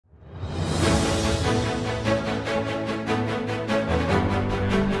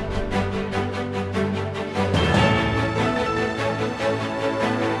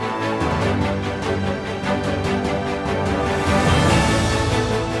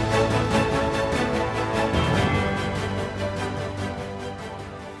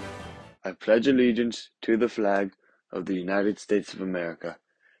pledge allegiance to the flag of the United States of America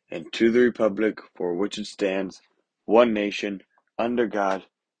and to the republic for which it stands, one nation, under God,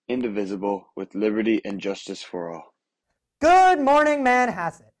 indivisible, with liberty and justice for all. Good morning,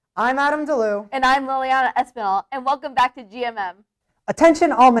 Manhasset. I'm Adam DeLu. And I'm Liliana Espinal, and welcome back to GMM.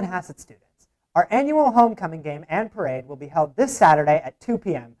 Attention all Manhasset students. Our annual homecoming game and parade will be held this Saturday at 2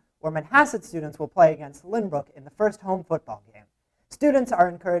 p.m., where Manhasset students will play against Lynbrook in the first home football game. Students are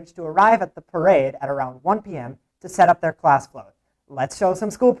encouraged to arrive at the parade at around 1 p.m. to set up their class float. Let's show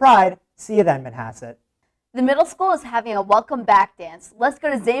some school pride. See you then, Manhasset. The middle school is having a welcome back dance. Let's go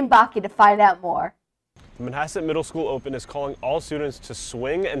to Zane Bakke to find out more. The Manhasset Middle School Open is calling all students to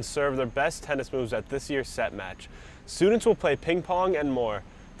swing and serve their best tennis moves at this year's set match. Students will play ping pong and more.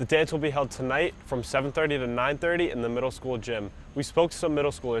 The dance will be held tonight from 7:30 to 9:30 in the middle school gym. We spoke to some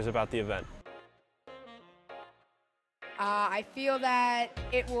middle schoolers about the event. I feel that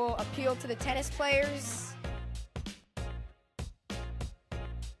it will appeal to the tennis players.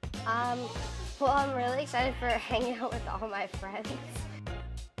 Well, I'm really excited for hanging out with all my friends.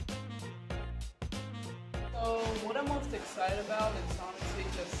 So what I'm most excited about is honestly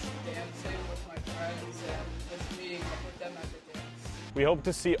just dancing with my friends and just meeting up with them at the dance. We hope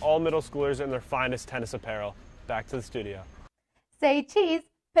to see all middle schoolers in their finest tennis apparel. Back to the studio. Say cheese!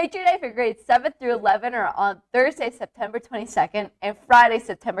 Picture Day for grades 7 through 11 are on Thursday, September 22nd and Friday,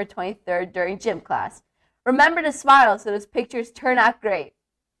 September 23rd during gym class. Remember to smile so those pictures turn out great.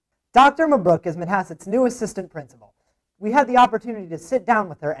 Dr. Mabrook is Manhasset's new assistant principal. We had the opportunity to sit down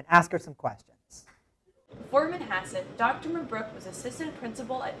with her and ask her some questions. Before Manhasset, Dr. Mabrook was assistant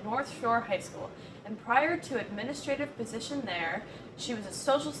principal at North Shore High School, and prior to administrative position there, she was a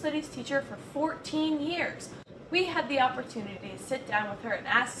social studies teacher for 14 years. We had the opportunity to sit down with her and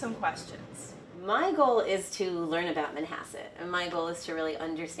ask some questions. My goal is to learn about Manhasset, and my goal is to really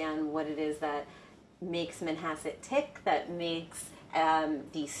understand what it is that makes Manhasset tick, that makes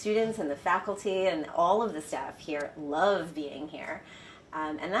the students and the faculty and all of the staff here love being here.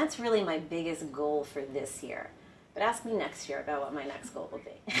 And that's really my biggest goal for this year. But ask me next year about what my next goal will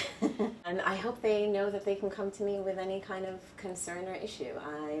be. And I hope they know that they can come to me with any kind of concern or issue.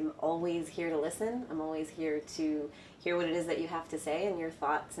 I'm always here to listen. I'm always here to hear what it is that you have to say and your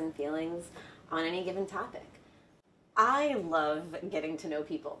thoughts and feelings on any given topic. I love getting to know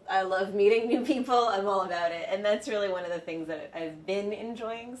people. I love meeting new people. I'm all about it. And that's really one of the things that I've been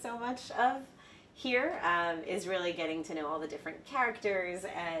enjoying so much of here, is really getting to know all the different characters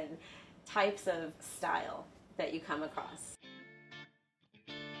and types of style that you come across.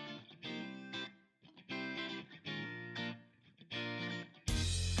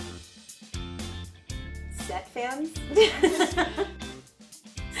 Set fans?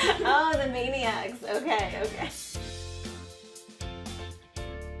 Oh, the Maniacs. Okay, okay.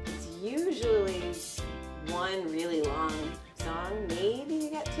 It's usually one really long song. Maybe you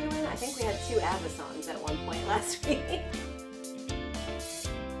get two in. I think we had 2 ABBA songs at one point last week.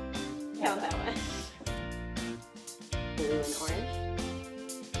 Count that one. Blue and orange.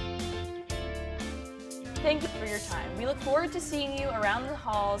 Thank you for your time. We look forward to seeing you around the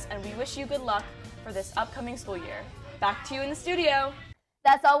halls, and we wish you good luck for this upcoming school year. Back to you in the studio.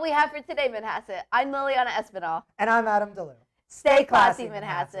 That's all we have for today, Manhasset. I'm Liliana Espinal. And I'm Adam DeLu. Stay classy,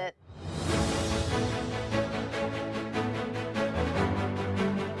 Manhasset.